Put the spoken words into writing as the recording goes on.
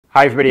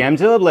Hi everybody, I'm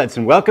Zilla Blitz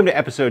and welcome to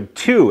episode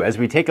 2 as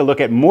we take a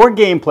look at more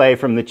gameplay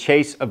from The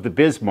Chase of the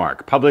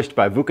Bismarck, published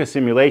by Vuca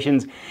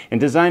Simulations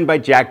and designed by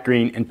Jack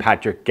Greene and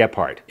Patrick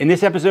Gebhardt. In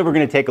this episode we're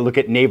going to take a look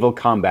at naval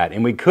combat,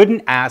 and we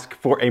couldn't ask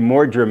for a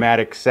more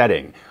dramatic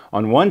setting.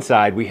 On one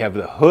side we have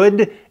the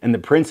Hood and the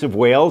Prince of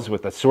Wales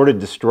with assorted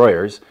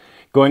destroyers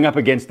going up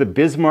against the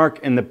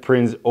Bismarck and the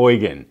Prinz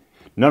Eugen.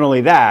 Not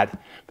only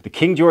that, but the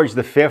King George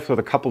V with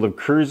a couple of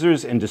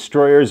cruisers and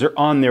destroyers are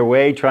on their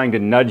way, trying to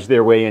nudge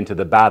their way into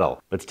the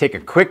battle. Let's take a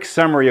quick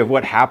summary of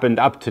what happened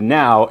up to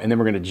now, and then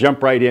we're going to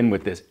jump right in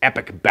with this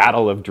epic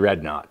battle of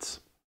dreadnoughts.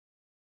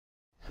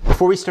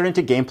 Before we start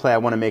into gameplay, I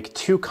want to make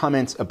 2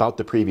 comments about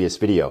the previous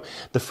video.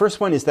 The first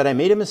one is that I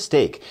made a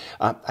mistake.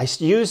 I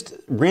used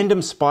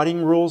random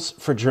spotting rules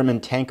for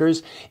German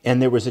tankers,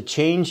 and there was a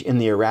change in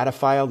the errata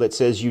file that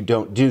says you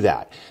don't do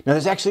that. Now,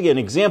 there's actually an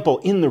example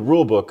in the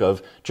rulebook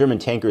of German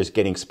tankers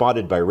getting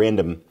spotted by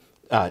random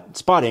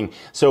spotting,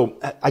 so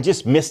I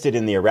just missed it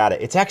in the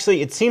errata.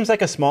 It seems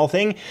like a small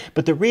thing,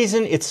 but the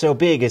reason it's so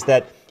big is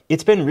that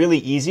it's been really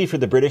easy for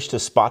the British to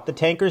spot the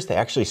tankers. They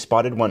actually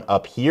spotted one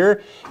up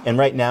here, and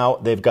right now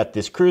they've got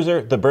this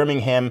cruiser, the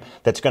Birmingham,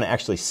 that's going to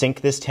actually sink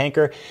this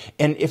tanker.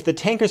 And if the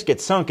tankers get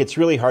sunk, it's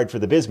really hard for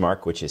the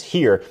Bismarck, which is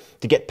here,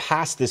 to get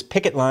past this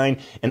picket line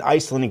in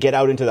Iceland and get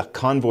out into the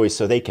convoys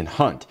so they can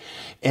hunt.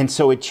 And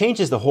so it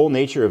changes the whole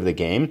nature of the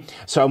game.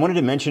 So I wanted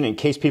to mention, in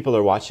case people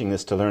are watching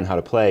this to learn how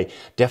to play,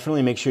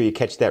 definitely make sure you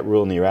catch that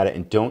rule in the errata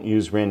and don't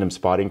use random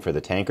spotting for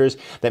the tankers.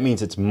 That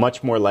means it's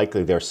much more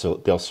likely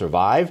they'll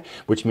survive,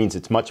 which means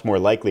it's much more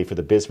likely for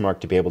the Bismarck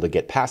to be able to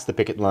get past the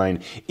picket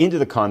line into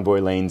the convoy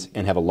lanes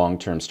and have a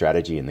long-term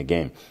strategy in the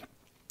game.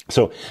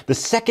 So the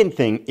second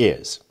thing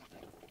is,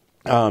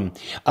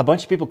 a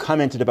bunch of people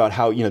commented about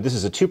how, this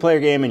is a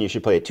 2-player game and you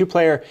should play it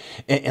 2-player,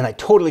 and I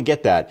totally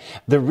get that.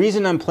 The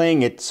reason I'm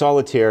playing it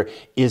solitaire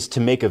is to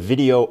make a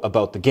video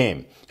about the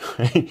game,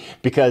 right?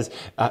 Because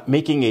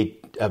making a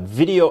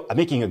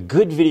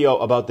good video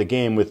about the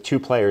game with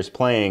 2 players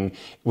playing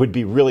would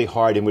be really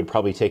hard and would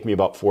probably take me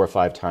about 4 or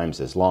 5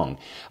 times as long.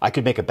 I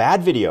could make a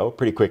bad video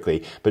pretty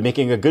quickly, but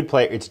making a good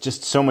player, it's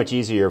just so much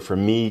easier for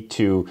me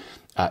to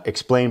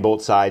explain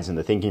both sides and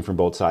the thinking from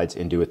both sides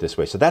and do it this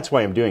way. So that's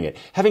why I'm doing it.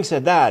 Having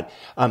said that,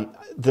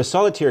 the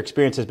solitaire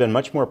experience has been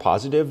much more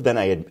positive than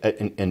I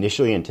had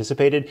initially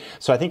anticipated.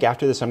 So I think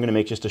after this, I'm going to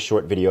make just a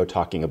short video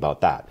talking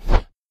about that.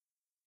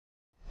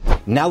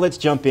 Now let's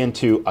jump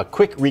into a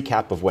quick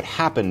recap of what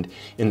happened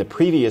in the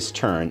previous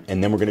turn,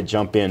 and then we're going to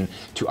jump in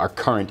to our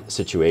current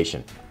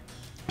situation.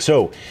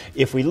 So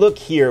if we look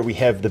here, we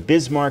have the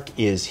Bismarck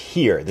is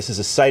here. This is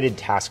a sighted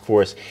task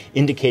force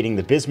indicating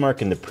the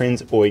Bismarck and the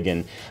Prinz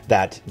Eugen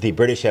that the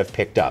British have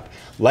picked up.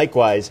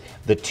 Likewise,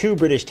 the 2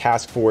 British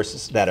task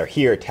forces that are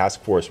here,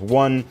 Task Force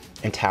 1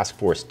 and Task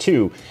Force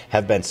 2,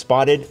 have been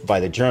spotted by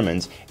the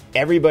Germans.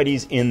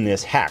 Everybody's in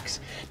this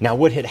hex. Now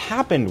what had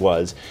happened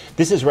was,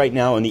 this is right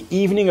now on the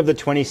evening of the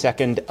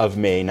 22nd of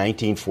May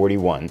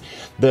 1941,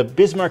 the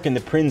Bismarck and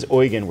the Prinz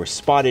Eugen were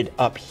spotted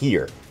up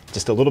here,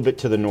 just a little bit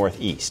to the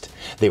northeast.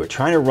 They were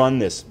trying to run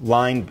this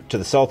line to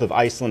the south of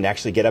Iceland,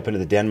 actually get up into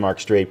the Denmark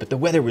Strait, but the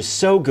weather was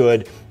so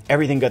good,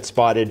 everything got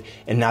spotted,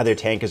 and now their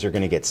tankers are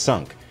going to get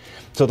sunk.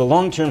 So the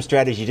long-term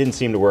strategy didn't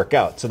seem to work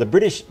out. So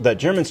the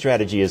German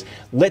strategy is,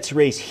 let's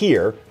race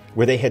here,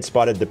 where they had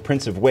spotted the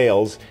Prince of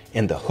Wales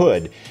and the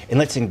Hood, and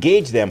let's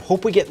engage them,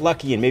 hope we get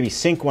lucky and maybe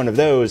sink one of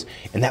those,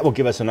 and that will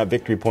give us enough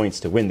victory points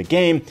to win the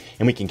game,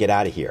 and we can get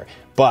out of here.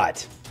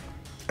 But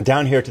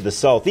down here to the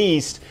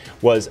southeast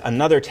was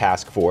another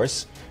task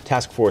force.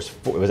 Task Force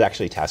 4, it was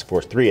actually Task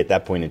Force 3 at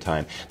that point in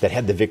time, that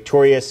had the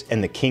Victorious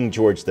and the King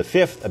George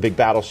V, a big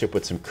battleship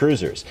with some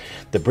cruisers.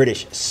 The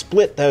British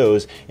split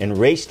those and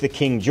raced the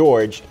King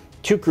George,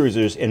 2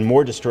 cruisers and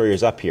more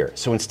destroyers up here.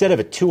 So instead of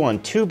a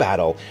 2-on-2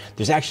 battle,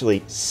 there's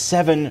actually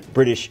 7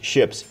 British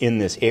ships in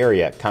this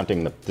area,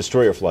 counting the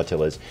destroyer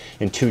flotillas,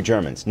 and 2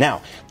 Germans.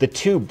 Now, the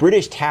 2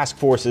 British task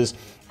forces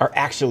are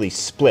actually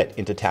split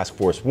into Task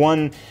Force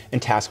 1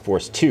 and Task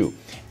Force 2.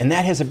 And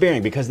that has a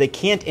bearing because they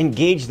can't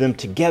engage them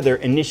together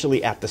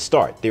initially at the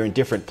start. They're in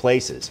different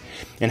places.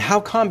 And how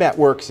combat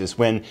works is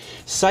when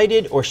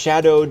sighted or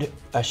shadowed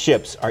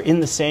ships are in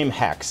the same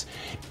hex,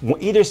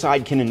 either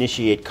side can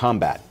initiate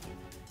combat.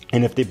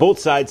 And if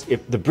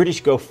the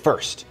British go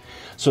first,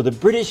 so the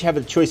British have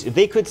a choice. If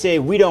they could say,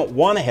 we don't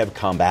want to have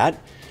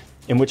combat,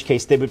 in which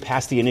case they would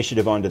pass the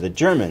initiative on to the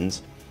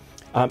Germans.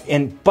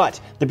 But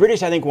the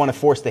British, I think, want to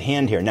force the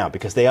hand here now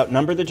because they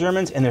outnumber the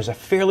Germans, and there's a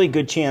fairly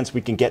good chance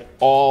we can get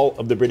all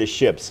of the British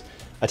ships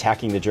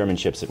attacking the German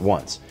ships at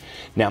once.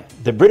 Now,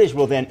 the British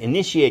will then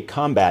initiate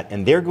combat,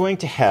 and they're going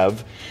to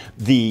have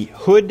the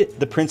Hood,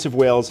 the Prince of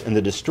Wales, and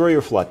the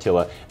destroyer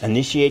flotilla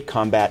initiate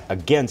combat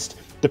against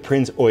the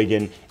Prinz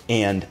Eugen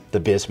and the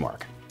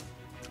Bismarck.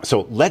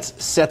 So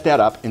let's set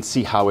that up and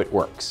see how it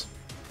works.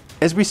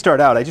 As we start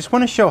out, I just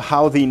want to show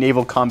how the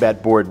naval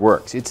combat board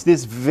works. It's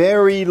this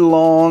very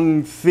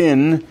long,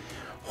 thin,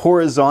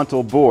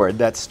 horizontal board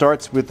that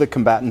starts with the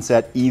combatants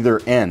at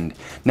either end.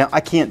 Now, I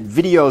can't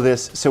video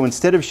this, so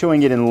instead of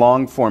showing it in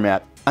long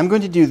format, I'm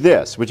going to do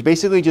this, which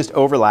basically just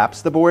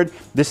overlaps the board.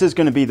 This is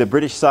going to be the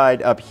British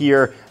side up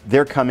here.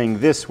 They're coming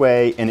this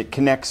way, and it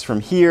connects from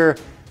here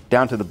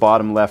down to the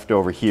bottom left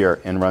over here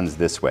and runs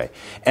this way.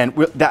 And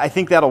I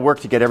think that'll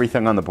work to get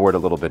everything on the board a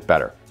little bit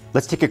better.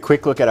 Let's take a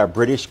quick look at our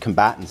British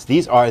combatants.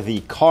 These are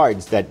the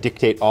cards that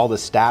dictate all the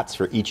stats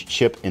for each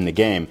ship in the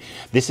game.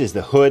 This is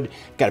the hood.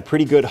 Got a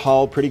pretty good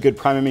hull, pretty good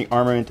primary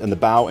armament on the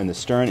bow and the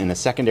stern, and a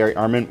secondary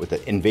armament with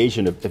an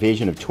evasion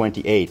of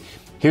 28.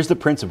 Here's the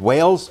Prince of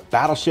Wales,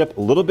 battleship,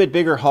 a little bit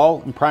bigger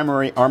hull and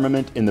primary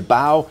armament in the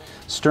bow,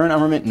 stern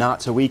armament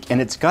not so weak,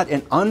 and it's got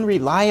an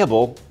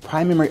unreliable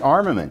primary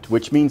armament,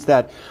 which means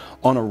that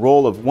on a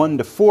roll of 1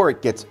 to 4,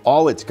 it gets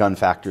all its gun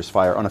factors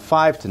fire. On a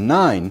 5 to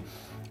 9,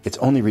 it's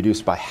only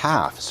reduced by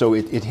half. So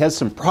it has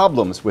some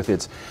problems with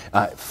its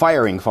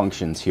firing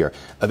functions here.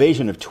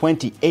 Evasion of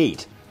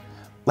 28.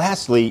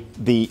 Lastly,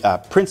 the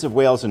Prince of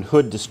Wales and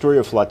Hood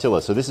Destroyer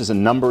Flotilla. So this is a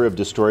number of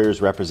destroyers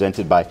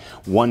represented by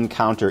one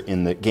counter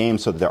in the game,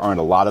 so that there aren't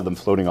a lot of them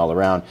floating all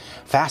around.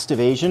 Fast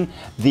evasion.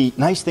 The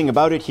nice thing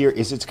about it here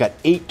is it's got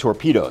 8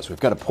 torpedoes. We've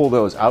got to pull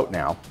those out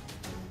now.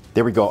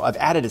 There we go. I've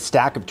added a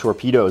stack of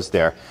torpedoes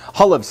there.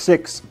 Hull of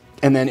 6.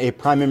 And then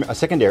a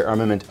secondary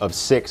armament of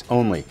 6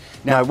 only.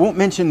 Now, I won't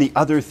mention the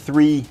other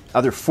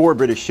 4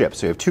 British ships.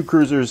 So you have 2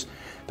 cruisers,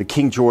 the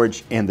King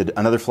George, and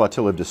another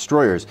flotilla of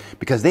destroyers,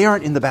 because they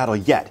aren't in the battle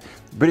yet.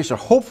 The British are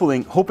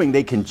hoping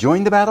they can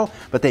join the battle,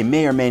 but they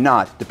may or may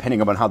not,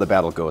 depending upon how the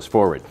battle goes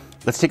forward.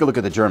 Let's take a look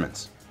at the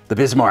Germans. The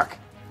Bismarck.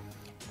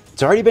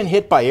 It's already been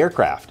hit by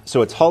aircraft,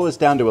 so its hull is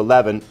down to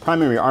 11,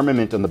 primary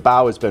armament on the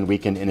bow has been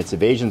weakened, and its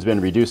evasion's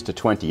been reduced to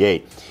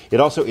 28.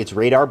 Its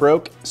radar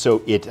broke,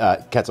 so it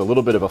gets a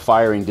little bit of a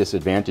firing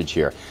disadvantage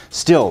here.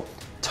 Still,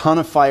 ton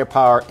of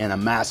firepower and a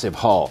massive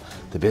hull.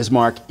 The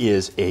Bismarck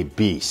is a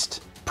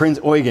beast. Prinz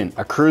Eugen,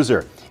 a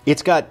cruiser.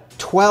 It's got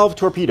 12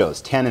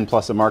 torpedoes, 10 and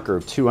plus a marker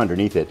of 2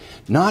 underneath it.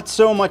 Not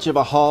so much of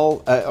a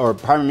hull or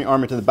primary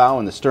armor to the bow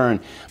and the stern,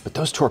 but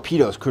those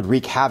torpedoes could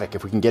wreak havoc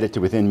if we can get it to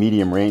within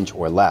medium range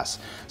or less.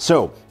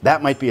 So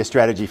that might be a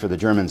strategy for the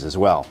Germans as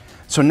well.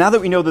 So now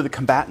that we know that the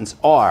combatants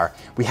are,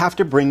 we have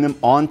to bring them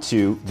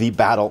onto the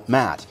battle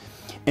mat.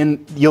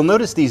 And you'll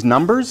notice these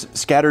numbers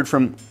scattered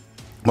from,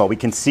 well, we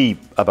can see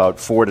about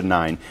 4 to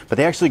 9, but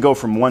they actually go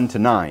from 1 to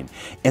 9.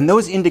 And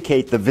those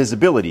indicate the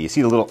visibility. You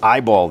see the little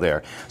eyeball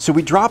there. So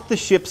we drop the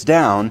ships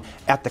down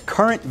at the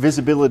current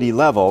visibility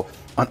level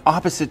on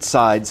opposite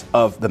sides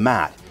of the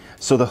mat.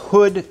 So the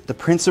Hood, the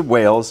Prince of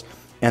Wales,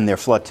 and their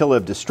flotilla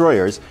of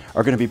destroyers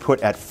are going to be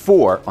put at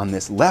 4 on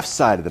this left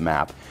side of the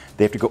map.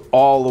 They have to go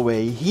all the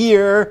way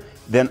here,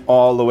 then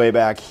all the way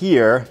back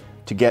here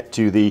to get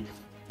to the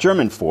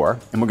German 4.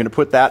 And we're going to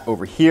put that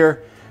over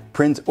here.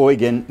 Prinz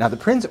Eugen. Now the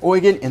Prinz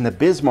Eugen and the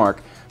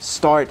Bismarck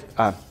start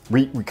kind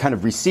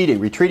of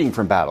retreating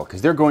from battle,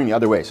 because they're going the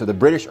other way. So the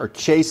British are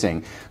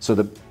chasing. So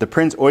the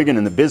Prinz Eugen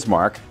and the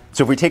Bismarck.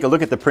 So if we take a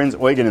look at the Prinz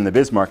Eugen and the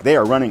Bismarck, they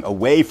are running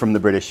away from the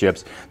British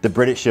ships. The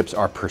British ships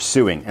are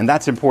pursuing, and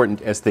that's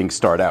important as things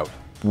start out.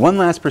 One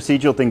last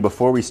procedural thing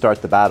before we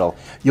start the battle.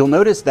 You'll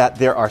notice that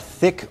there are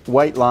thick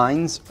white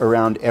lines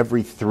around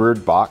every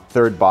third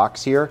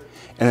box here,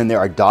 and then there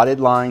are dotted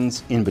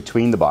lines in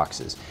between the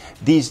boxes.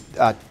 These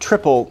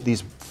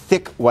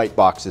thick white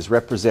boxes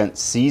represent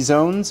sea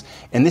zones,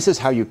 and this is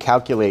how you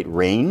calculate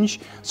range.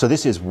 So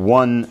this is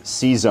one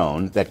sea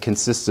zone that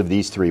consists of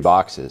these 3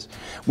 boxes.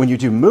 When you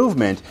do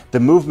movement, the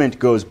movement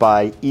goes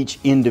by each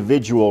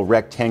individual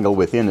rectangle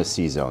within a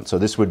sea zone. So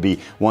this would be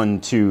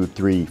 1, 2,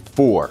 3,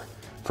 4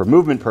 for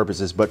movement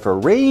purposes, but for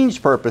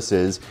range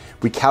purposes,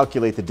 we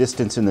calculate the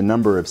distance and the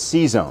number of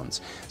sea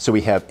zones. So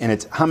we have, and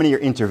it's how many are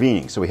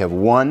intervening. So we have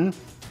 1,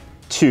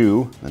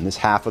 2, and this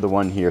half of the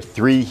one here,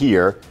 3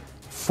 here,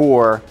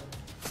 4,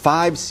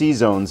 5 sea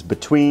zones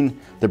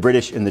between the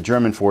British and the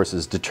German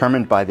forces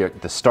determined by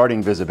the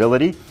starting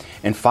visibility,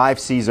 and 5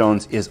 sea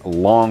zones is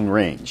long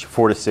range.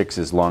 4 to 6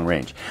 is long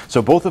range.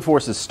 So both the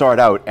forces start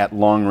out at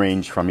long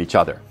range from each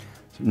other.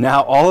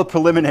 Now all the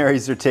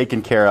preliminaries are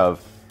taken care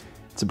of.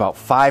 It's about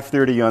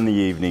 5:30 on the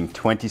evening,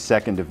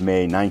 22nd of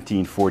May,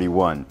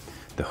 1941.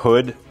 The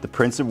Hood, the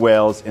Prince of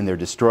Wales, and their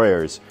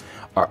destroyers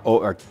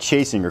are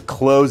chasing or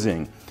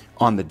closing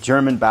on the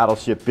German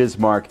battleship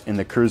Bismarck and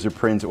the cruiser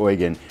Prinz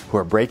Eugen, who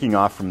are breaking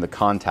off from the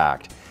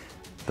contact.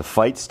 The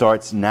fight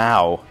starts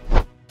now.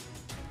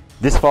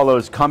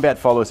 Combat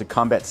follows a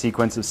combat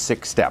sequence of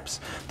 6 steps.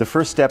 The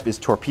first step is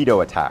torpedo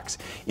attacks.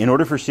 In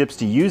order for ships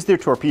to use their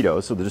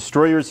torpedoes, so the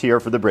destroyers here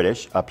for the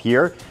British, up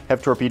here,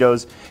 have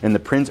torpedoes, and the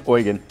Prinz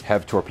Eugen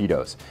have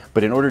torpedoes.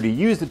 But in order to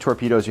use the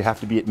torpedoes, you have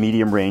to be at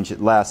medium range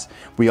at less.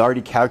 We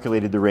already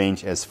calculated the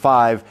range as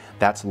 5.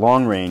 That's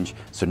long range,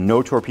 so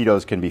no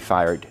torpedoes can be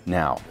fired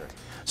now.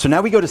 So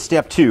now we go to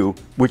step 2,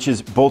 which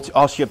is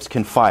all ships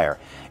can fire.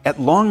 At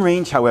long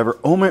range, however,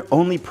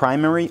 only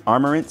primary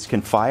armaments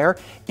can fire,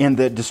 and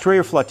the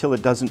destroyer flotilla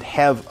doesn't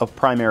have a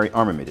primary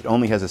armament. It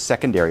only has a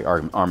secondary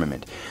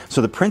armament.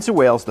 So the Prince of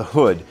Wales, the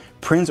Hood,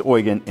 Prinz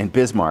Eugen, and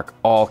Bismarck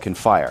all can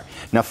fire.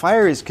 Now,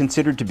 fire is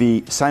considered to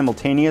be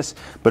simultaneous,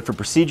 but for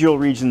procedural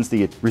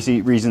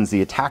reasons,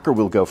 the attacker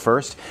will go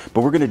first,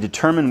 but we're going to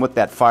determine what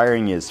that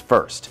firing is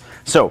first.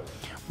 So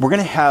we're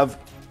going to have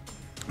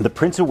the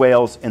Prince of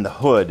Wales and the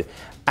Hood.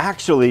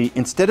 Actually,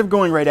 instead of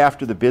going right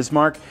after the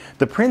Bismarck,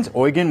 the Prinz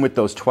Eugen with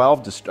those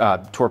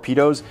 12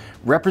 torpedoes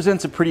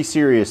represents a pretty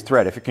serious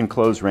threat if it can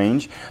close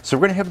range. So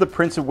we're going to have the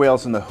Prince of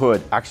Wales and the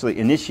Hood actually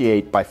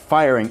initiate by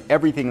firing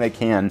everything they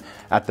can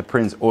at the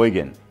Prinz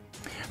Eugen.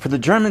 For the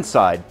German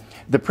side,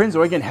 the Prinz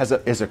Eugen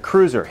is a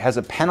cruiser, has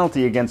a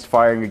penalty against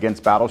firing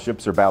against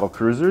battleships or battle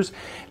cruisers.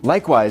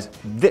 Likewise,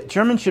 the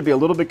Germans should be a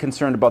little bit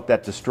concerned about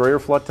that destroyer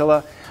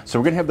flotilla. So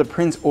we're going to have the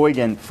Prinz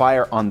Eugen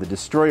fire on the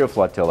destroyer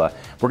flotilla.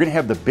 We're going to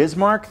have the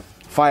Bismarck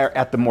fire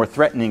at the more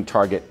threatening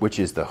target, which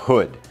is the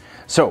Hood.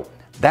 So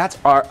that's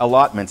our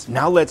allotments.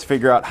 Now let's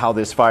figure out how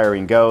this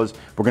firing goes.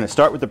 We're going to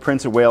start with the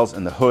Prince of Wales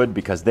and the Hood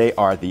because they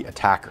are the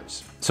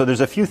attackers. So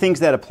there's a few things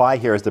that apply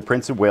here as the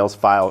Prince of Wales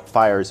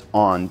fires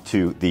on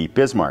to the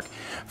Bismarck.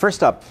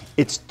 First up,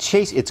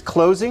 it's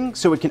closing,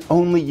 so it can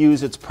only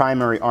use its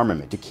primary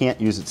armament. It can't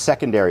use its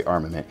secondary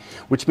armament,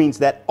 which means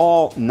that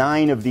all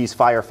 9 of these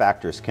fire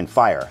factors can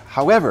fire.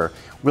 However,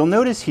 we'll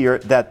notice here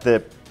that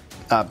the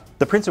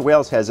Prince of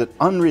Wales has an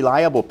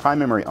unreliable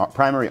primary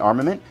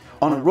armament.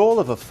 On a roll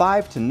of a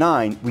 5 to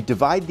 9, we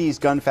divide these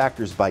gun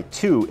factors by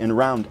 2 and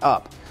round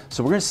up.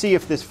 So we're going to see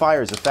if this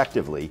fires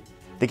effectively.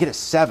 They get a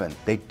 7.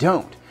 They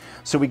don't.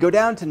 So we go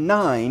down to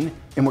 9,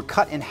 and we're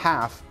cut in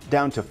half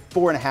down to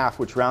 4.5,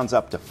 which rounds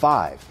up to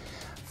 5.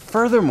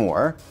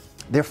 Furthermore,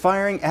 they're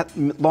firing at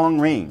long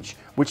range,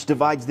 which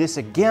divides this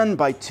again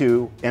by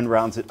 2 and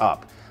rounds it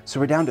up.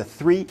 So we're down to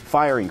 3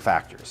 firing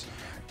factors.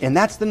 And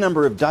that's the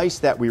number of dice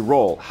that we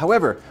roll.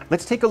 However,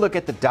 let's take a look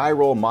at the die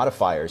roll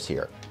modifiers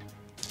here.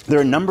 There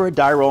are a number of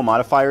die roll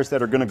modifiers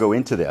that are going to go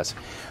into this.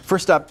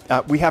 First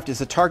up, we have to, is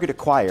the target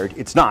acquired?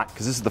 It's not,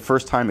 because this is the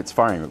first time it's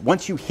firing.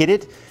 Once you hit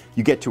it,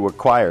 you get to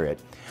acquire it.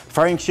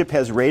 Firing ship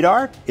has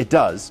radar? It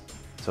does.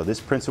 So this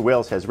Prince of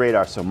Wales has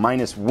radar, so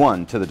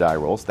 -1 to the die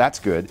rolls. That's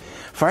good.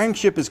 Firing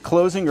ship is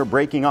closing or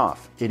breaking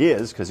off. It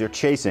is, because they're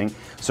chasing,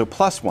 so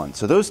 +1.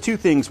 So those two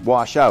things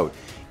wash out.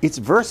 It's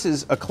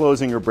versus a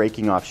closing or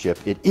breaking off ship.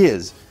 It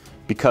is,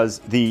 because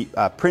the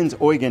Prinz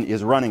Eugen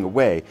is running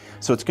away.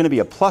 So it's going to be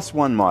a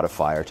 +1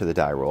 modifier to the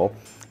die roll.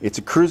 It's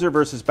a cruiser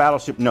versus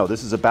battleship. No,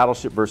 this is a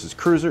battleship versus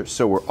cruiser,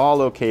 so we're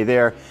all okay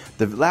there.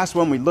 The last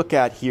one we look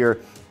at here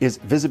is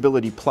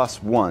visibility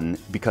 +1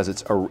 because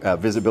it's a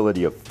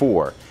visibility of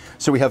 4.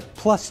 So we have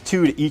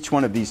 +2 to each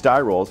one of these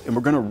die rolls, and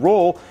we're going to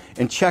roll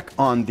and check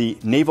on the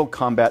naval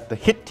combat, the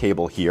hit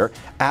table here,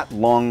 at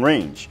long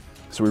range.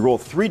 So we roll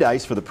 3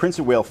 dice for the Prince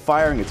of Wales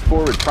firing its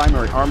forward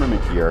primary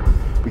armament here.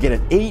 We get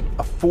an 8,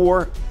 a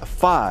 4, a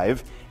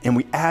 5, and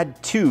we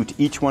add 2 to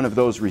each one of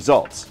those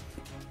results.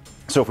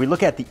 So if we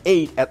look at the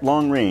 8 at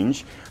long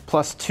range,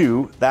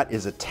 +2, that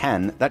is a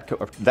 10.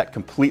 That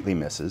completely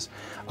misses.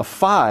 A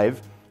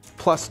 5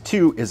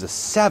 +2 is a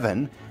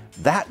 7.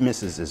 That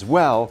misses as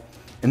well.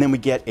 And then we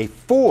get a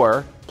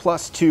 4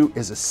 +2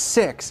 is a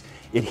 6.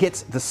 It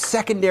hits the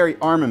secondary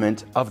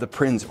armament of the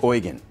Prinz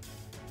Eugen.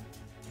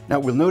 Now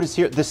we'll notice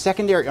here the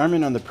secondary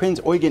armament on the Prinz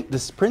Eugen,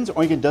 this Prinz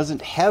Eugen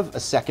doesn't have a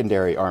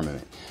secondary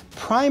armament.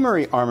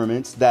 Primary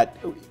armaments that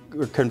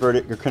are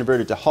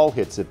converted to hull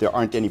hits if there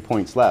aren't any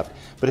points left.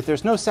 But if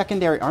there's no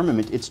secondary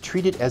armament, it's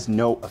treated as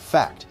no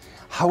effect.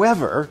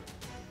 However,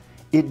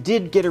 it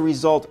did get a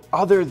result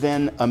other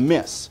than a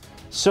miss.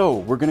 So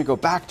we're going to go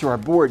back to our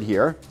board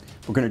here.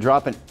 We're going to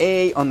drop an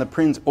A on the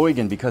Prinz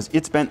Eugen because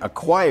it's been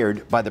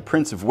acquired by the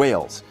Prince of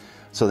Wales.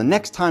 So the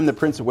next time the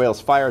Prince of Wales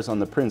fires on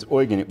the Prinz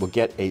Eugen, it will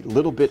get a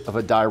little bit of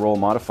a die roll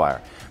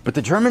modifier. But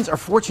the Germans are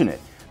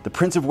fortunate. The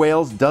Prince of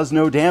Wales does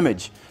no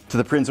damage to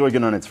the Prinz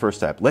Eugen on its first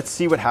step. Let's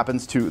see what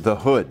happens to the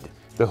Hood.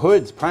 The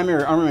Hood's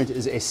primary armament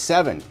is a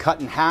 7.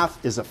 Cut in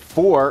half is a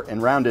 4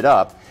 and rounded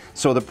up.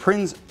 So the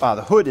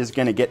Hood is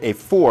going to get a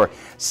 4.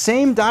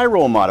 Same die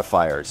roll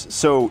modifiers.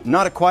 So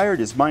not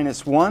acquired is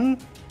 -1.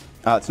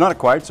 It's not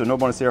acquired, so no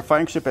bonus there.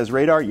 Firing ship has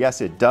radar. Yes,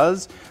 it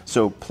does.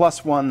 So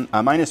 +1,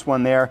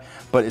 -1 there.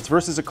 But it's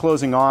versus a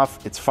closing off.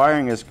 Its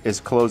firing is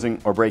closing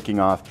or breaking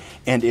off.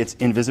 And it's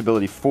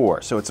invisibility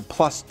 4. So it's a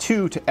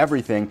 +2 to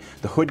everything.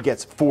 The Hood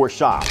gets 4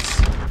 shots.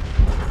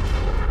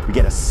 We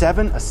get a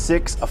 7, a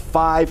 6, a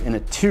 5, and a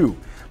 2.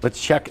 Let's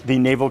check the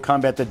naval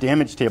combat, the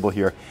damage table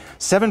here.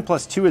 7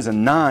 + 2 is a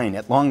 9.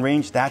 At long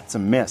range, that's a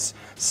miss.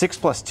 6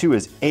 + 2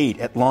 is 8.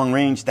 At long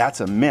range, that's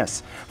a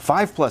miss.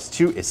 5 +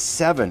 2 is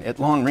 7. At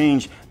long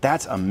range,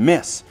 that's a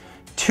miss.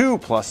 2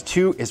 +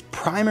 2 is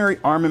primary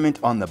armament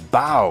on the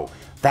bow.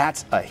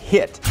 That's a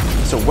hit.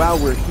 So while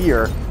we're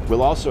here,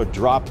 we'll also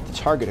drop the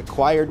target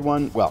acquired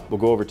one. Well, we'll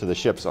go over to the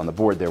ships on the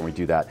board there when we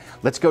do that.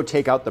 Let's go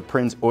take out the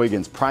Prinz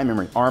Eugen's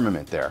primary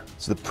armament there.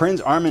 So the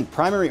Prinz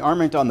primary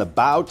armament on the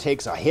bow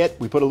takes a hit.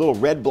 We put a little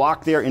red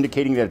block there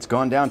indicating that it's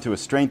gone down to a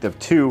strength of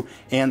 2,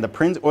 and the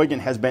Prinz Eugen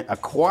has been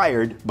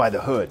acquired by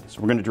the hood.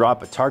 So we're going to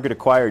drop a target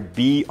acquired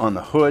B on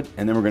the hood,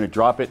 and then we're going to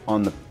drop it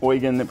on the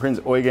Eugen, the Prinz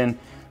Eugen.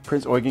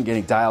 Prinz Eugen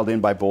getting dialed in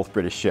by both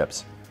British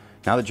ships.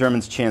 Now the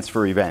Germans' chance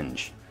for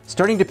revenge.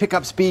 Starting to pick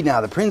up speed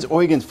now. The Prinz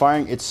Eugen's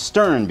firing its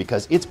stern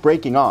because it's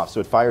breaking off, so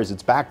it fires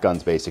its back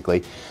guns basically.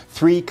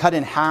 3 cut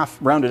in half,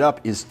 rounded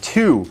up, is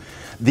 2.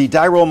 The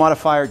die roll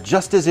modifier,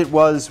 just as it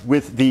was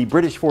with the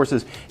British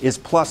forces, is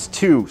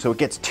 +2, so it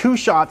gets 2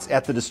 shots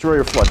at the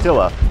destroyer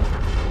flotilla.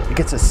 It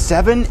gets a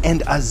 7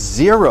 and a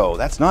 0.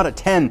 That's not a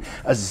 10.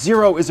 A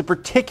 0 is a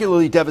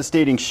particularly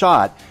devastating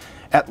shot.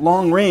 At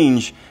long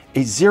range,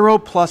 a 0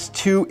 +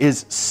 2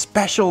 is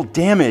special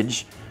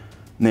damage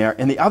there,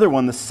 and the other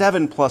one, the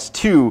 7 +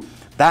 2,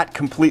 that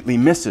completely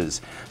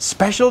misses.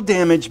 Special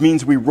damage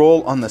means we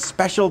roll on the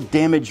special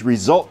damage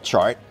result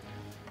chart.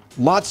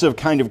 Lots of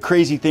kind of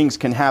crazy things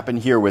can happen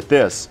here with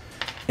this,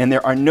 and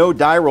there are no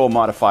die roll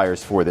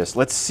modifiers for this.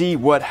 Let's see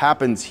what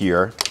happens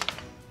here.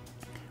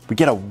 We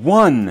get a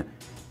 1.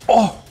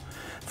 Oh,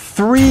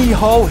 3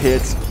 hull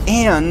hits,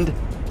 and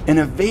an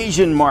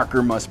evasion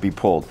marker must be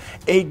pulled.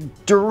 A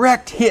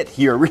direct hit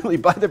here, really,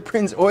 by the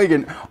Prinz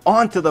Eugen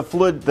onto the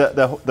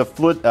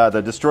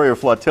destroyer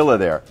flotilla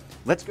there.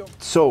 Let's go.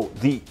 So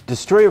the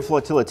destroyer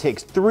flotilla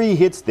takes 3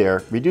 hits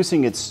there,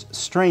 reducing its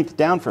strength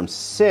down from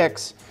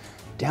 6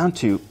 down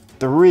to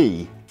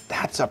 3.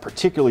 That's a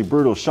particularly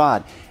brutal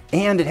shot,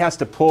 and it has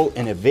to pull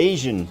an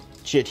evasion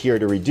shit here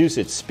to reduce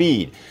its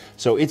speed.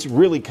 So it's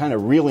really kind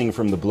of reeling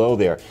from the blow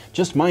there.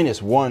 Just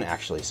 -1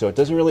 actually, so it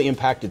doesn't really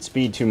impact its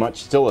speed too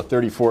much. Still a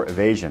 34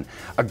 evasion.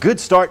 A good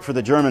start for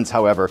the Germans,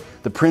 however,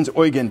 the Prinz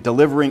Eugen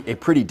delivering a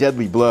pretty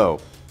deadly blow.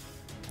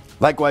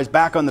 Likewise,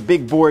 back on the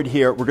big board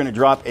here, we're going to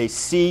drop a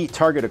C,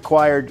 target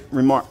acquired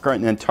remark,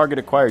 and then target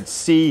acquired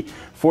C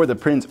for the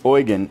Prinz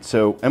Eugen.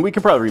 So, and we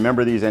can probably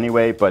remember these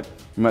anyway, but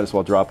we might as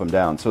well drop them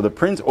down. So the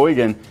Prinz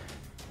Eugen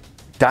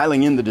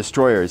dialing in the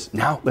destroyers.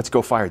 Now let's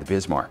go fire the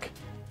Bismarck.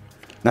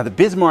 Now the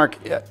Bismarck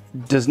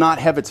does not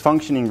have its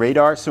functioning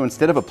radar, so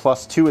instead of a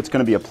 +2, it's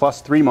going to be a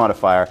 +3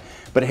 modifier,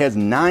 but it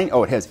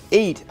has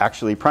 8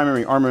 actually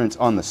primary armaments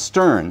on the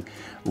stern.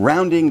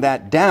 Rounding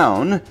that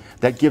down,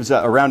 that gives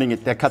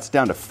that cuts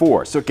down to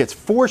 4. So it gets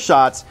 4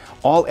 shots,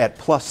 all at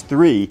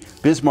 +3.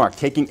 Bismarck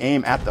taking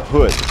aim at the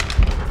hood.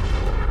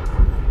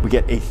 We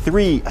get a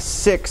 3, a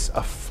 6,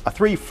 a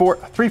 3, 4,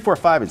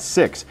 5, and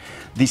 6.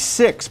 The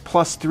 6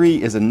 +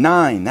 3 is a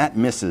 9, that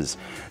misses.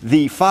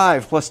 The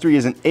 5 + 3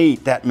 is an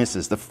 8, that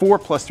misses. The 4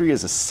 + 3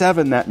 is a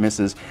 7, that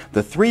misses.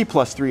 The 3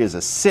 + 3 is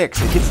a 6.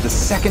 It gets the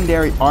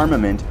secondary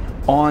armament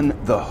on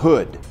the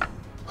hood.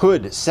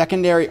 Hood,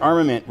 secondary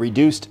armament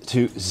reduced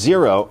to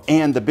 0,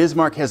 and the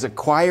Bismarck has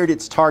acquired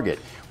its target,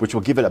 which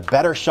will give it a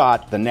better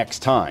shot the next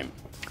time.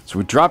 So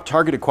we drop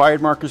target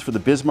acquired markers for the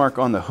Bismarck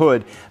on the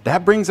hood.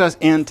 That brings us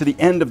to the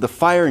end of the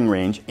firing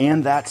range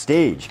and that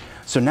stage.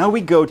 So now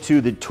we go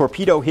to the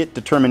torpedo hit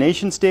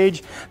determination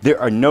stage. There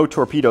are no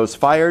torpedoes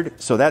fired,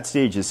 so that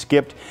stage is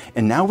skipped.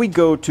 And now we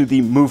go to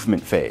the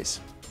movement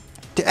phase.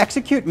 To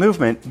execute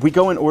movement, we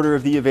go in order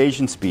of the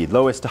evasion speed,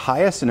 lowest to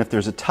highest, and if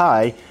there's a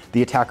tie,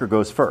 the attacker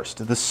goes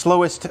first. The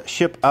slowest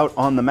ship out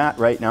on the mat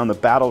right now, in the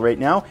battle right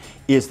now,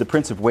 is the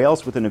Prince of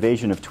Wales with an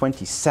evasion of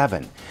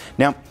 27.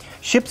 Now,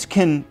 ships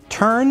can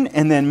turn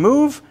and then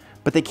move,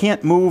 but they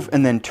can't move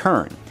and then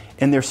turn.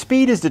 And their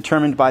speed is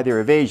determined by their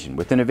evasion.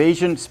 With an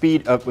evasion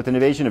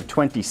of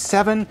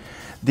 27,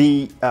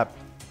 the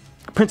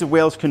Prince of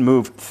Wales can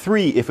move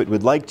 3 if it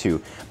would like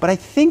to. But I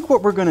think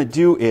what we're going to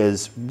do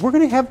is we're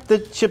going to have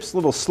the ships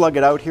slug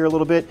it out here a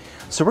little bit.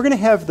 So we're going to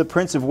have the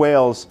Prince of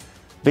Wales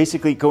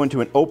basically go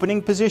into an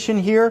opening position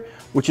here,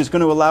 which is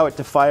going to allow it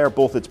to fire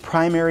both its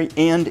primary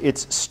and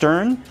its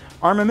stern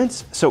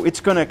armaments. So it's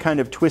going to kind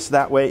of twist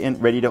that way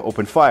and ready to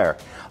open fire.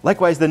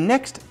 Likewise, the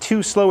next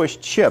 2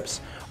 slowest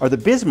ships are the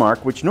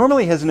Bismarck, which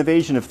normally has an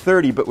evasion of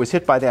 30 but was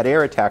hit by that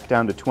air attack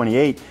down to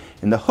 28,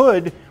 and the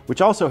Hood, which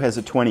also has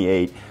a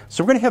 28.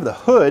 So we're going to have the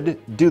Hood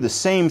do the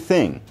same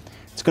thing.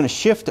 It's going to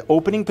shift to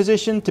opening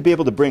position to be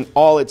able to bring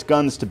all its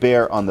guns to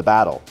bear on the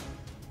battle.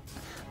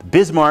 The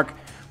Bismarck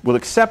will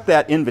accept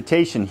that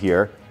invitation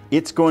here.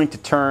 It's going to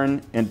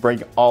turn and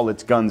bring all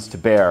its guns to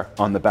bear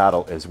on the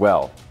battle as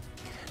well.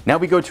 Now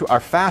we go to our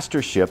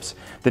faster ships.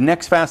 The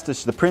next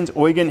fastest, the Prinz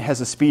Eugen,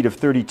 has a speed of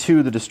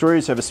 32. The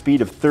destroyers have a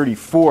speed of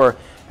 34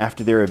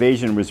 after their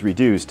evasion was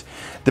reduced.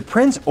 The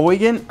Prinz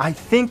Eugen, I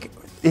think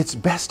its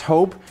best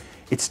hope,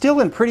 it's still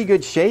in pretty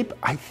good shape.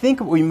 I think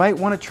what we might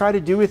want to try to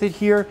do with it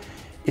here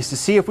is to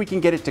see if we can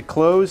get it to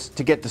close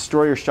to get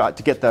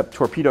the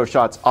torpedo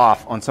shots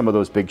off on some of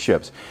those big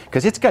ships.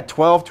 Because it's got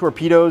 12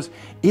 torpedoes.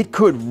 It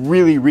could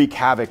really wreak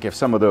havoc if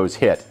some of those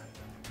hit.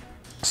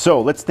 So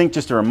let's think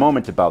just for a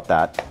moment about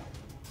that.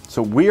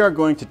 So we are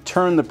going to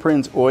turn the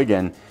Prinz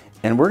Eugen,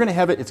 and we're going to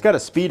have it, it's got a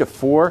speed of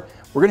 4.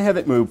 We're going to have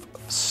it move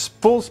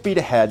full speed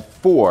ahead,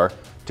 4,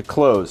 to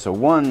close. So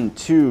 1,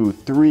 2,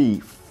 3,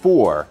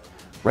 4,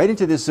 right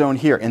into this zone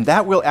here. And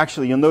that will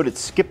actually, you'll note it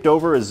skipped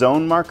over a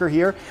zone marker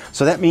here.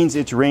 So that means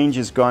its range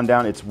has gone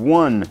down. It's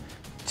 1,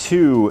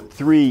 2,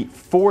 3,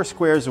 4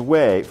 squares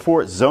away,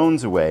 4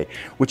 zones away,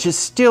 which is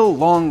still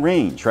long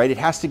range, right? It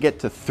has to get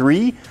to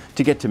 3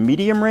 to get to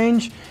medium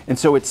range. And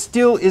so it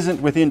still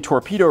isn't within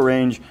torpedo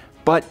range,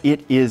 but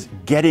it is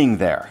getting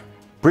there.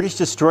 British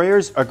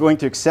destroyers are going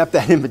to accept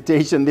that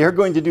invitation. They're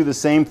going to do the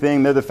same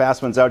thing. They're the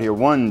fast ones out here.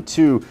 1,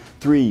 2,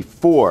 3,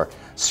 4.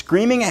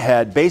 Screaming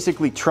ahead,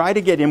 basically try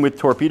to get in with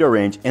torpedo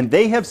range. And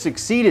they have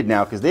succeeded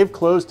now because they've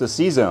closed the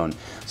sea zone.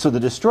 So the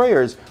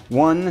destroyers,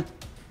 1,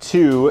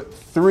 2,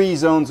 3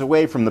 zones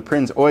away from the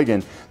Prinz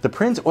Eugen. The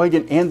Prinz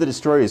Eugen and the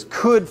destroyers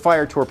could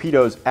fire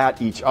torpedoes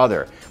at each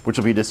other, which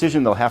will be a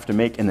decision they'll have to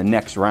make in the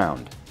next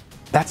round.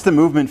 That's the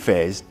movement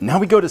phase. Now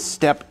we go to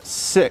step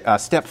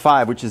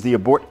 5, which is the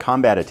abort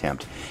combat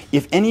attempt.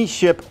 If any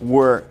ship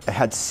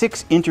had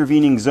 6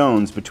 intervening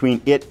zones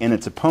between it and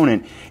its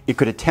opponent, it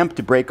could attempt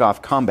to break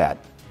off combat.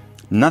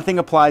 Nothing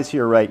applies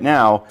here right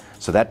now,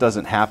 so that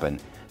doesn't happen.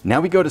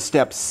 Now we go to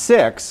step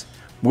 6,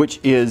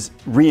 which is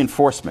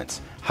reinforcements.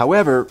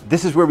 However,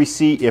 this is where we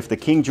see if the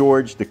King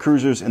George, the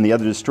cruisers, and the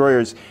other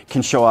destroyers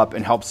can show up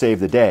and help save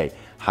the day.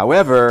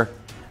 However,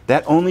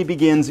 that only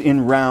begins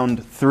in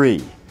round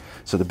 3.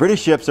 So the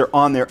British ships are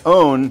on their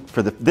own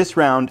for this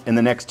round and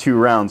the next 2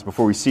 rounds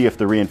before we see if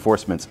the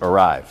reinforcements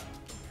arrive.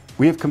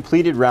 We have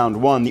completed round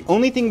 1. The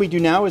only thing we do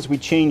now is we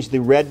change the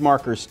red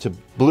markers to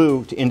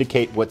blue to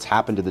indicate what's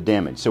happened to the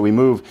damage. So we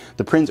move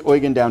the Prinz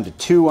Eugen down to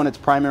 2 on its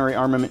primary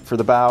armament for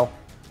the bow.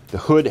 The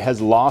Hood has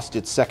lost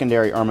its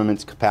secondary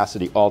armaments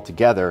capacity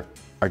altogether.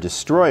 Our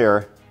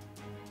destroyer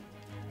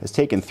has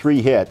taken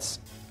 3 hits.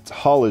 Its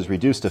hull is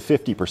reduced to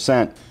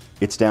 50%.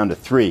 It's down to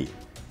 3.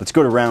 Let's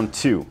go to round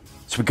 2.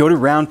 So we go to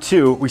round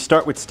 2, we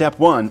start with step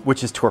 1,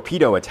 which is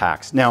torpedo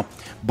attacks. Now,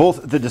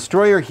 both the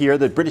destroyer here,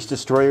 the British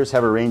destroyers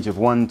have a range of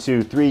 1,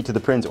 2, 3 to the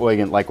Prinz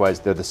Eugen. Likewise,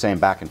 they're the same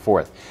back and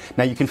forth.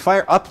 Now, you can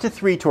fire up to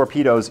 3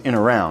 torpedoes in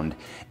a round,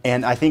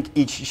 and I think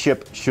each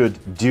ship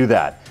should do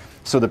that.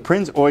 So the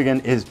Prinz Eugen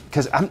is,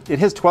 because it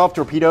has 12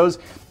 torpedoes.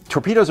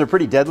 Torpedoes are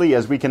pretty deadly,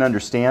 as we can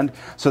understand.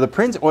 So the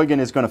Prinz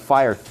Eugen is going to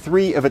fire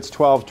 3 of its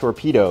 12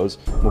 torpedoes.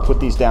 We'll put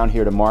these down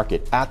here to mark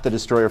it at the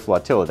destroyer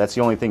flotilla. That's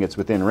the only thing that's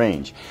within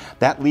range.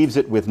 That leaves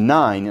it with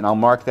 9, and I'll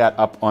mark that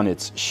up on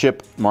its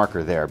ship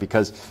marker there,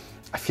 because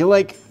I feel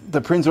like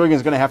the Prinz Eugen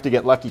is going to have to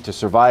get lucky to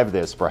survive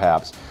this,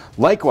 perhaps.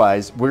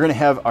 Likewise, we're going to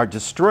have our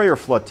destroyer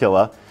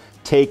flotilla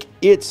take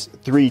its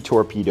 3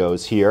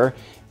 torpedoes here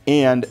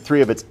and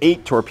 3 of its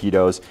 8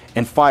 torpedoes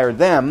and fire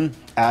them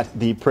at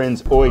the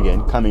Prinz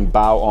Eugen, coming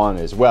bow on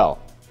as well.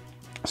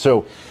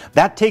 So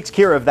that takes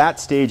care of that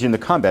stage in the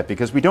combat,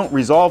 because we don't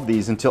resolve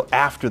these until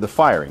after the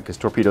firing, because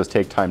torpedoes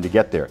take time to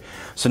get there.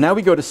 So now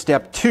we go to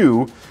step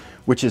 2,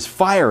 which is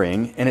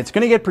firing, and it's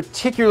going to get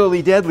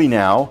particularly deadly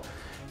now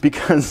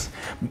because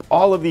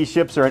all of these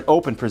ships are in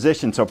open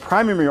position, so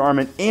primary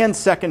armament and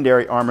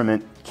secondary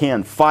armament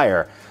can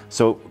fire.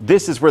 So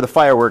this is where the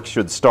fireworks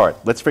should start.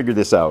 Let's figure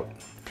this out.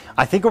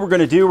 I think what we're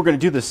going to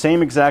do the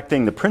same exact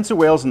thing. The Prince of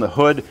Wales and the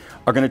Hood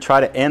are going to try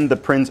to end the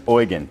Prinz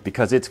Eugen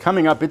because it's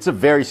coming up. It's a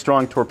very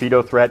strong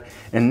torpedo threat,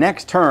 and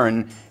next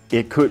round,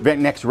 it could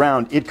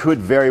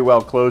very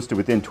well close to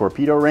within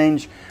torpedo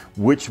range,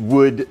 which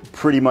would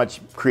pretty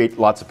much create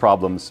lots of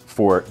problems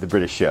for the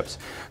British ships.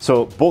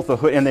 So both the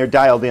Hood, and they're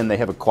dialed in, they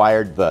have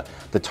acquired the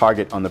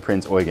target on the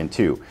Prinz Eugen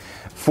too.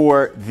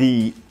 For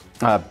the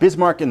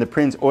Bismarck and the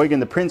Prinz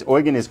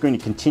Eugen is going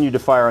to continue to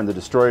fire on the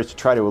destroyers to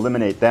try to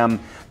eliminate them.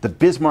 The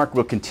Bismarck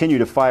will continue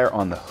to fire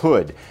on the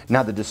Hood.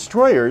 Now the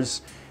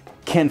destroyers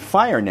can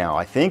fire now,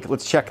 I think.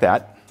 Let's check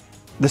that.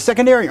 The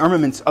secondary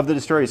armaments of the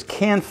destroyers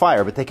can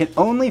fire, but they can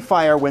only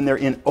fire when they're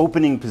in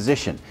opening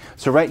position.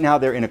 So right now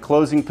they're in a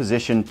closing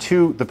position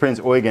to the Prinz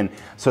Eugen,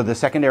 so the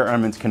secondary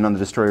armaments on the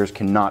destroyers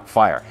cannot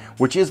fire,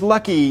 which is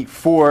lucky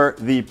for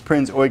the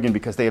Prinz Eugen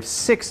because they have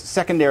 6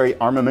 secondary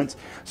armaments.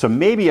 So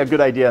maybe a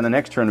good idea on the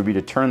next turn would be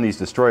to turn these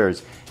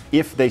destroyers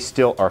if they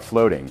still are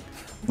floating.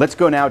 Let's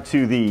go now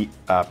to the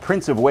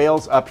Prince of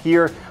Wales up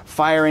here,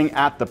 firing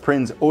at the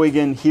Prinz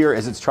Eugen here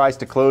as it tries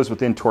to close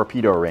within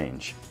torpedo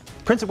range.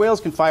 Prince of Wales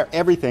can fire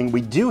everything.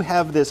 We do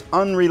have this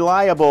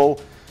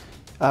unreliable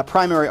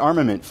primary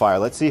armament fire.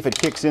 Let's see if it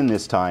kicks in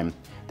this time.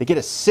 They get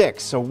a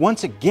 6. So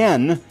once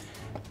again,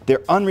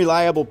 their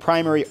unreliable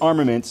primary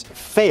armaments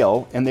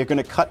fail, and they're going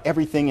to cut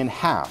everything in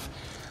half.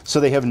 So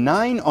they have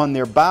 9 on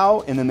their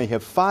bow, and then they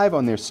have 5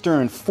 on their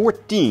stern.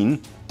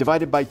 14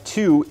 divided by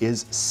 2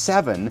 is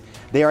 7.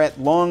 They are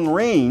at long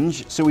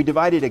range, so we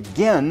divide it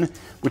again,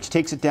 which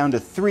takes it down to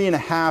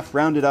 3.5,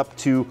 rounded up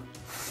to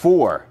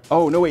 4.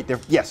 Oh, no, wait,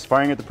 yes,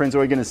 firing at the Prinz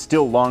Eugen is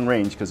still long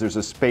range because there's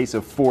a space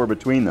of 4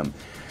 between them.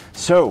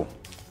 So,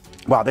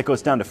 wow, that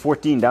goes down to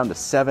 14, down to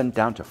 7,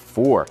 down to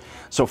 4.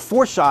 So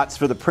 4 shots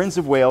for the Prince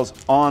of Wales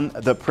on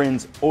the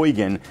Prinz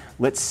Eugen.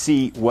 Let's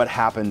see what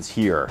happens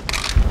here.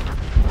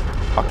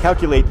 I'll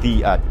calculate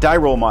the die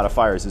roll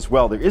modifiers as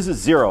well. There is a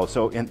 0,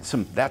 so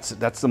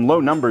that's some low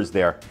numbers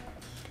there.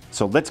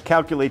 So let's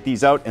calculate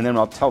these out, and then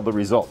I'll tell the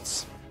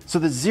results. So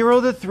the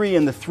 0, the 3,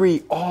 and the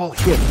 3 all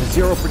hit. The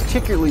 0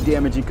 particularly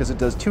damaging because it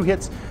does 2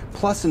 hits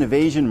plus an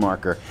evasion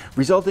marker,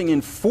 resulting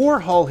in 4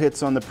 hull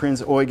hits on the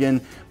Prinz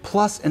Eugen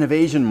plus an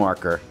evasion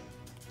marker.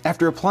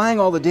 After applying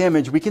all the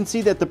damage, we can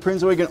see that the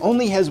Prinz Eugen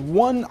only has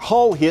 1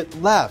 hull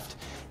hit left.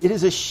 It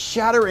is a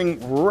shattering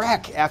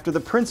wreck after the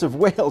Prince of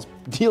Wales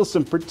deals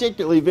some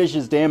particularly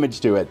vicious damage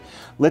to it.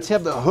 Let's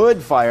have the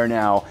hood fire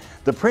now.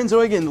 The Prinz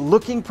Eugen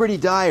looking pretty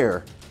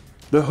dire.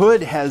 The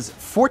hood has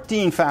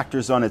 14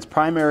 factors on its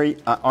primary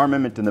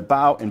armament in the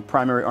bow and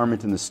primary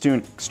armament in the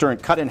stern,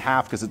 cut in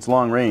half because it's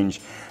long range.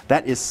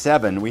 That is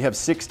 7. We have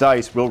 6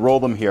 dice. We'll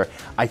roll them here.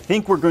 I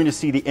think we're going to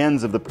see the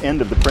end of the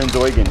Prinz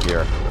Eugen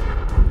here.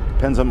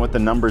 Depends on what the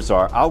numbers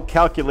are. I'll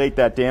calculate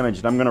that damage,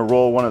 and I'm going to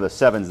roll one of the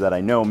 7s that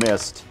I know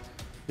missed.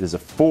 It is a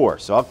 4,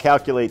 so I'll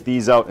calculate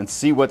these out and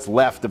see what's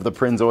left of the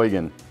Prinz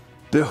Eugen.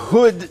 The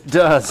hood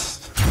does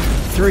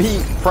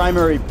 3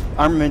 primary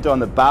armament on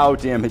the bow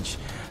damage,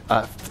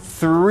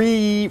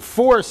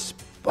 4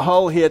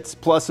 hull hits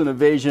plus an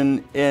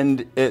evasion,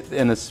 and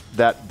that's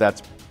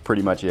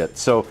pretty much it.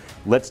 So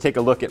let's take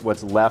a look at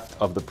what's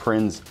left of the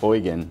Prinz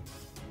Eugen.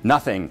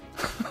 Nothing.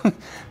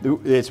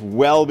 It's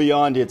well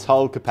beyond its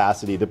hull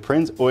capacity. The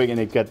Prinz Eugen,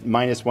 it got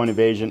 -1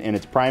 evasion, and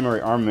its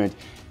primary armament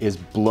is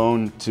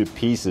blown to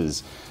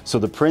pieces. So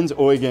the Prinz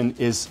Eugen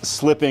is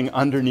slipping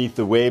underneath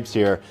the waves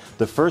here.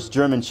 The first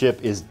German ship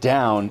is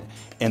down,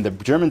 and the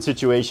German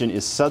situation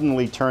is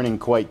suddenly turning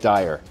quite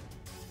dire.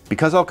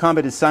 Because all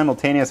combat is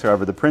simultaneous,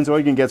 however, the Prinz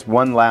Eugen gets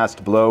one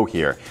last blow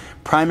here.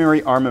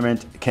 Primary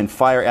armament can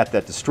fire at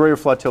that destroyer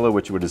flotilla,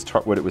 which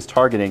what it was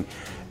targeting.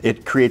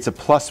 It creates a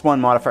 +1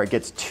 modifier. It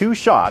gets 2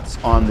 shots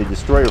on the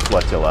destroyer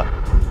flotilla.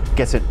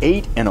 Gets an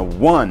 8 and a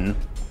 1.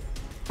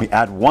 We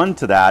add 1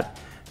 to that.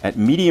 At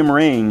medium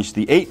range,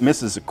 the 8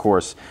 misses, of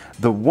course.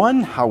 The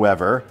 1,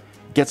 however,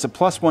 gets a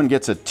 +1,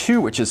 gets a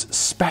 2, which is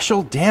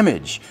special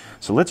damage.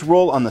 So let's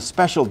roll on the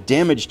special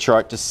damage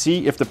chart to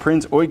see if the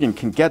Prinz Eugen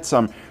can get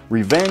some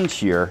revenge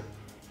here.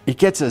 It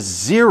gets a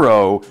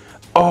 0.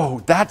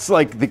 Oh, that's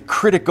like the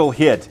critical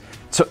hit.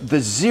 So the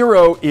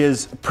 0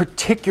 is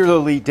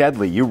particularly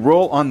deadly. You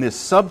roll on this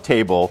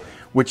sub-table,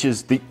 which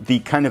is the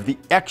kind of the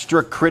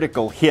extra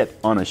critical hit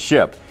on a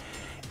ship.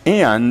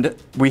 And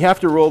we have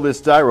to roll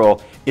this die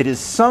roll. It is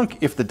sunk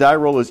if the die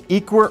roll is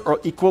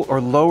equal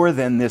or lower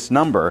than this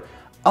number.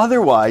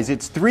 Otherwise,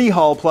 it's 3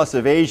 hull plus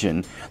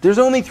evasion. There's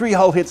only 3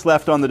 hull hits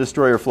left on the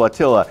destroyer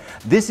flotilla.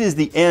 This is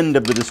the end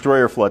of the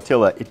destroyer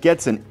flotilla. It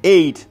gets an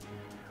 8,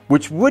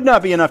 which would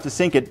not be enough to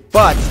sink it,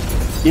 but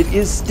it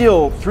is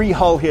still 3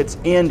 hull hits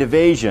and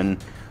evasion.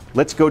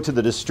 Let's go to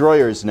the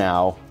destroyers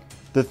now.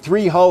 The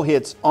 3 hull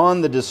hits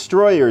on the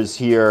destroyers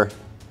here,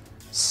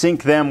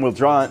 sink them. We'll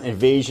draw an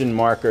evasion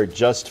marker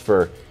just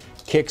for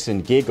kicks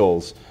and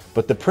giggles.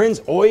 But the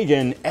Prinz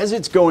Eugen, as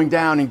it's going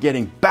down and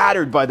getting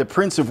battered by the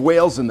Prince of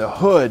Wales in the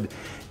hood,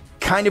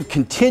 kind of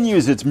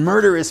continues its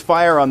murderous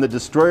fire on the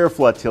destroyer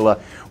flotilla,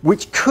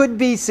 which could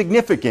be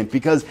significant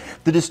because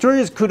the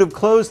destroyers could have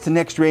closed to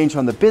next range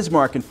on the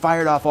Bismarck and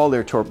fired off all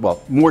their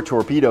more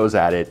torpedoes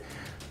at it.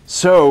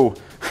 So,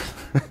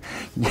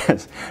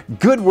 yes,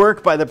 good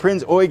work by the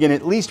Prinz Eugen,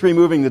 at least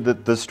removing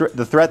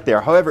the threat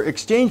there. However,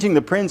 exchanging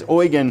the Prinz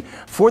Eugen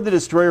for the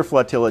destroyer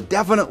flotilla,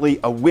 definitely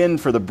a win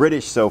for the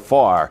British so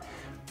far.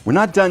 We're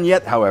not done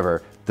yet,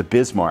 however. The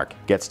Bismarck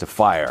gets to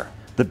fire.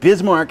 The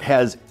Bismarck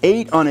has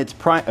 7 on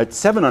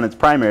its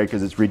primary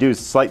because it's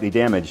reduced, slightly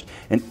damaged,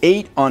 and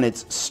 8 on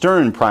its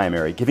stern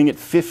primary, giving it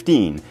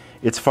 15.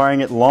 It's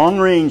firing at long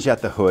range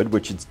at the hood,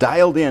 which it's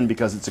dialed in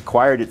because it's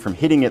acquired it from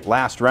hitting it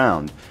last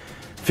round.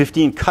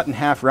 15 cut in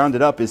half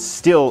rounded up is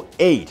still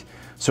 8.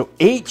 So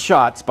 8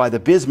 shots by the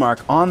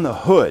Bismarck on the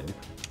hood.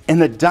 And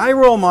the die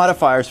roll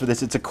modifiers for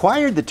this, it's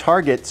acquired the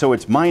target, so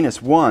it's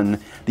 -1.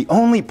 The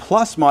only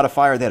plus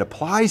modifier that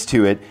applies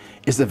to it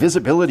is the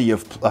visibility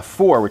of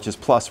 4, which is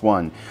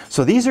 +1.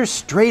 So these are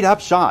straight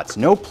up shots,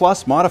 no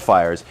plus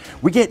modifiers.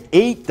 We get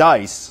 8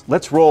 dice.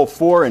 Let's roll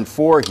 4 and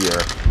 4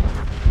 here.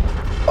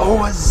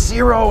 Oh, a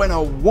 0 and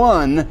a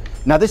 1.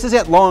 Now this is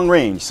at long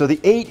range, so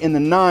the 8 and the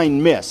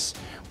 9 miss.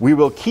 We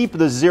will keep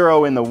the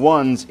 0 and the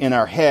 1s in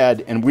our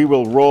head, and we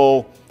will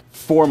roll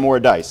 4 more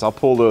dice. I'll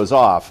pull those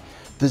off.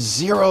 The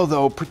 0,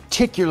 though,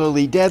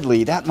 particularly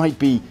deadly. That might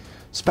be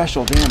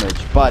special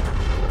damage, but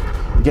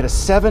you get a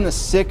 7, a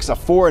 6, a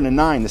 4, and a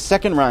 9. The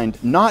second round,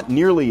 not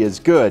nearly as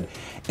good.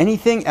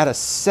 Anything at a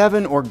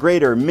 7 or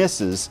greater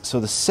misses, so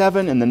the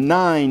 7 and the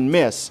 9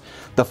 miss.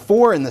 The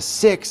 4 and the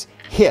 6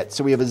 hit.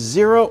 So we have a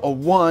 0, a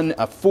 1,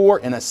 a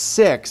 4, and a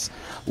 6.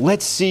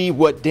 Let's see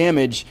what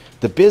damage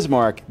the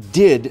Bismarck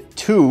did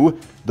to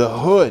the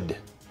hood.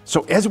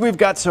 So as we've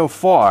got so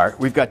far,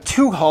 we've got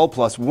 2 hull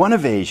plus 1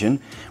 evasion.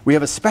 We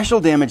have a special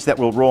damage that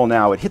we'll roll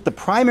now. It hit the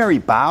primary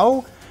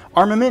bow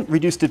armament,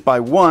 reduced it by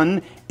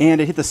 1,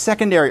 and it hit the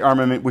secondary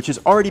armament, which has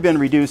already been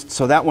reduced,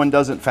 so that one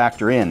doesn't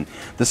factor in.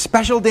 The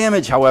special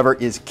damage, however,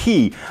 is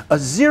key. A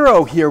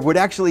 0 here would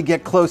actually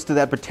get close to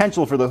that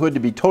potential for the hood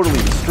to be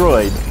totally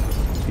destroyed.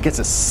 It gets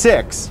a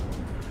 6,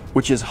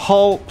 which is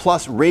hull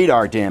plus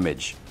radar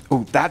damage.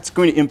 Oh, that's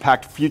going to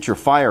impact future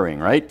firing,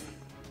 right?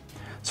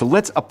 So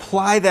let's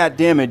apply that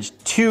damage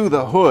to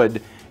the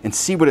hood and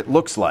see what it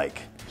looks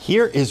like.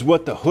 Here is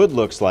what the hood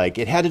looks like.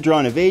 It had to draw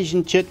an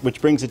evasion chit, which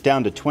brings it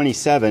down to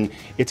 27.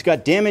 It's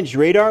got damaged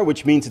radar,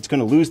 which means it's going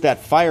to lose that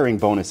firing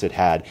bonus it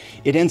had.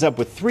 It ends up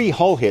with 3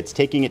 hull hits,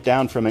 taking it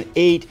down from an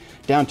 8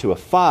 down to a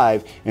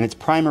 5, and its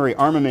primary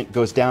armament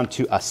goes down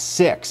to a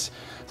 6.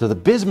 So the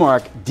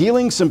Bismarck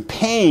dealing some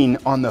pain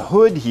on the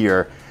hood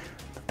here.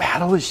 The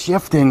battle is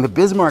shifting. The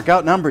Bismarck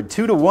outnumbered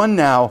 2-1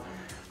 now.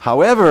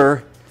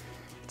 However,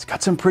 it's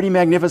got some pretty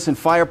magnificent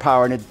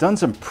firepower, and it's done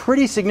some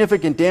pretty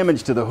significant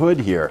damage to the hood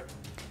here.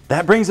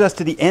 That brings us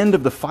to the end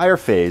of the fire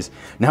phase.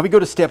 Now we go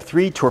to step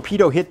 3,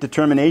 torpedo hit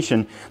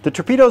determination. The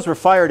torpedoes were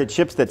fired at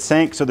ships that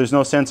sank, so there's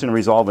no sense in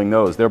resolving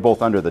those. They're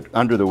both under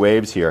the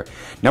waves here.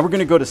 Now we're going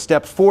to go to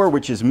step 4,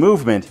 which is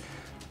movement.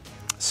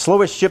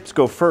 Slowest ships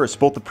go first.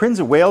 Both the Prinz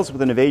of Wales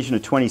with an evasion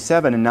of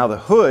 27 and now the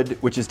Hood,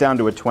 which is down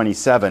to a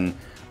 27,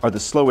 are the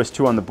slowest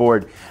 2 on the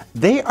board.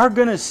 They are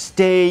going to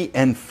stay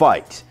and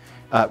fight.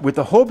 With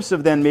the hopes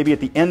of then maybe at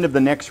the end of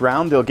the next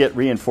round they'll get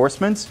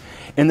reinforcements.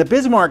 And the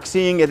Bismarck,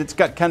 seeing it, it's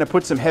got kind of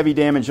put some heavy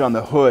damage on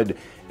the hood,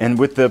 and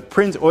with the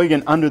Prinz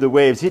Eugen under the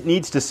waves, it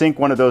needs to sink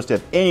one of those to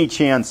have any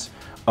chance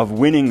of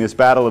winning this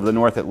Battle of the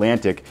North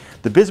Atlantic.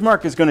 The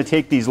Bismarck is going to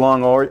take these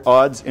long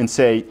odds and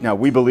say, now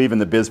we believe in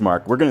the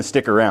Bismarck, we're going to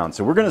stick around.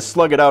 So we're going to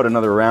slug it out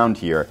another round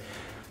here.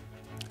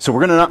 So we're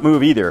going to not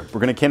move either. We're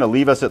going to kind of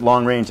leave us at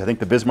long range. I think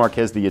the Bismarck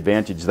has the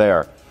advantage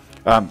there.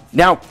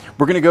 Now,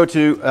 we're going to go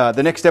to,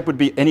 the next step would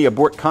be any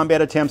abort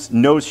combat attempts.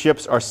 Nose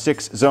ships are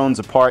 6 zones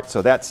apart,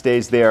 so that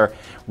stays there.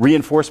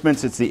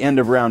 Reinforcements, it's the end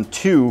of round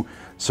 2,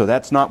 so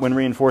that's not when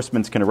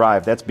reinforcements can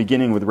arrive. That's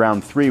beginning with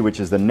round 3, which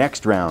is the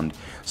next round.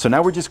 So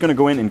now we're just going to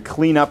go in and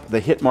clean up the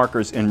hit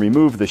markers and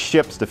remove the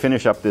ships to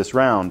finish up this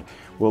round.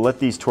 We'll let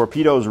these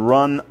torpedoes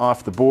run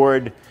off the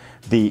board.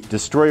 The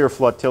destroyer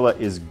flotilla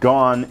is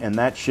gone, and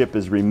that ship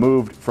is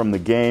removed from the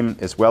game,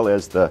 as well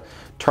as the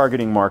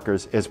targeting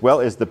markers, as well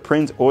as the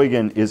Prinz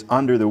Eugen is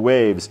under the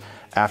waves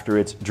after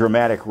its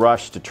dramatic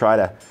rush to try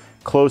to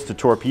close to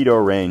torpedo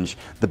range.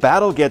 The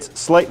battle gets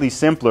slightly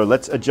simpler.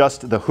 Let's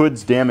adjust the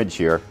hood's damage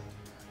here.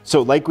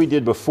 So like we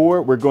did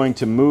before, we're going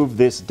to move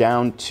this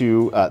down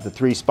to the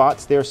 3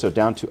 spots there, so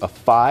down to a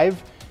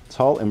 5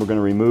 hull, and we're going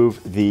to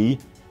remove the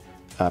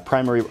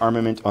primary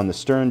armament on the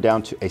stern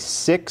down to a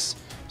 6.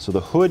 So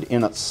the hood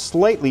in a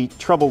slightly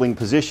troubling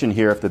position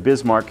here if the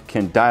Bismarck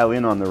can dial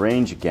in on the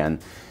range again.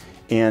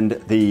 And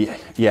the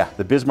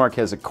Bismarck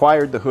has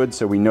acquired the hood,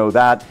 so we know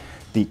that.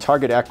 The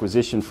target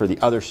acquisition for the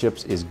other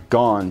ships is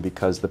gone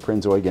because the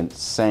Prinz Eugen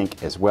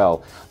sank as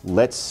well.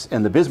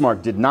 And the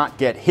Bismarck did not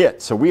get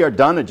hit. So we are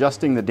done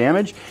adjusting the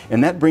damage,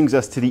 and that brings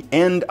us to the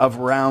end of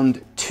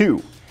round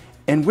 2.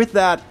 And with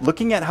that,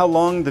 looking at how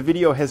long the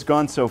video has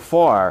gone so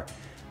far,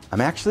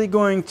 I'm actually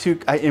going to,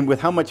 and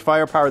with how much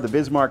firepower the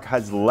Bismarck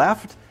has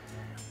left,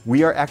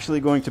 we are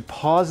actually going to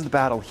pause the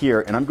battle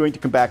here, and I'm going to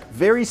come back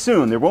very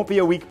soon. There won't be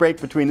a week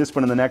break between this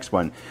one and the next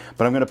one,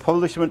 but I'm going to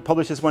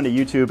publish this one to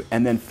YouTube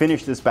and then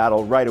finish this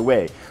battle right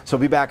away. So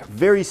I'll be back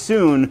very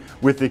soon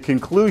with the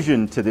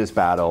conclusion to this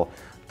battle.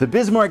 The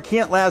Bismarck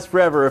can't last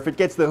forever. If it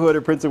gets the Hood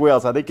or Prince of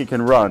Wales, I think it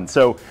can run.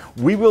 So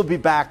we will be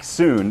back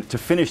soon to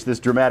finish this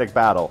dramatic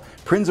battle.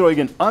 Prinz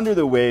Eugen under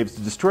the waves,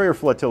 the destroyer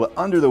flotilla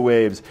under the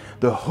waves,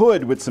 the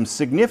Hood with some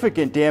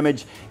significant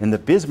damage, and the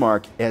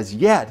Bismarck as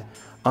yet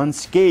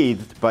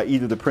unscathed by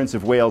either the Prince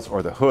of Wales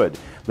or the Hood.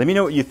 Let me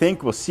know what you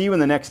think. We'll see you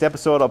in the next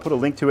episode. I'll put a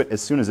link to it as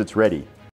soon as it's ready.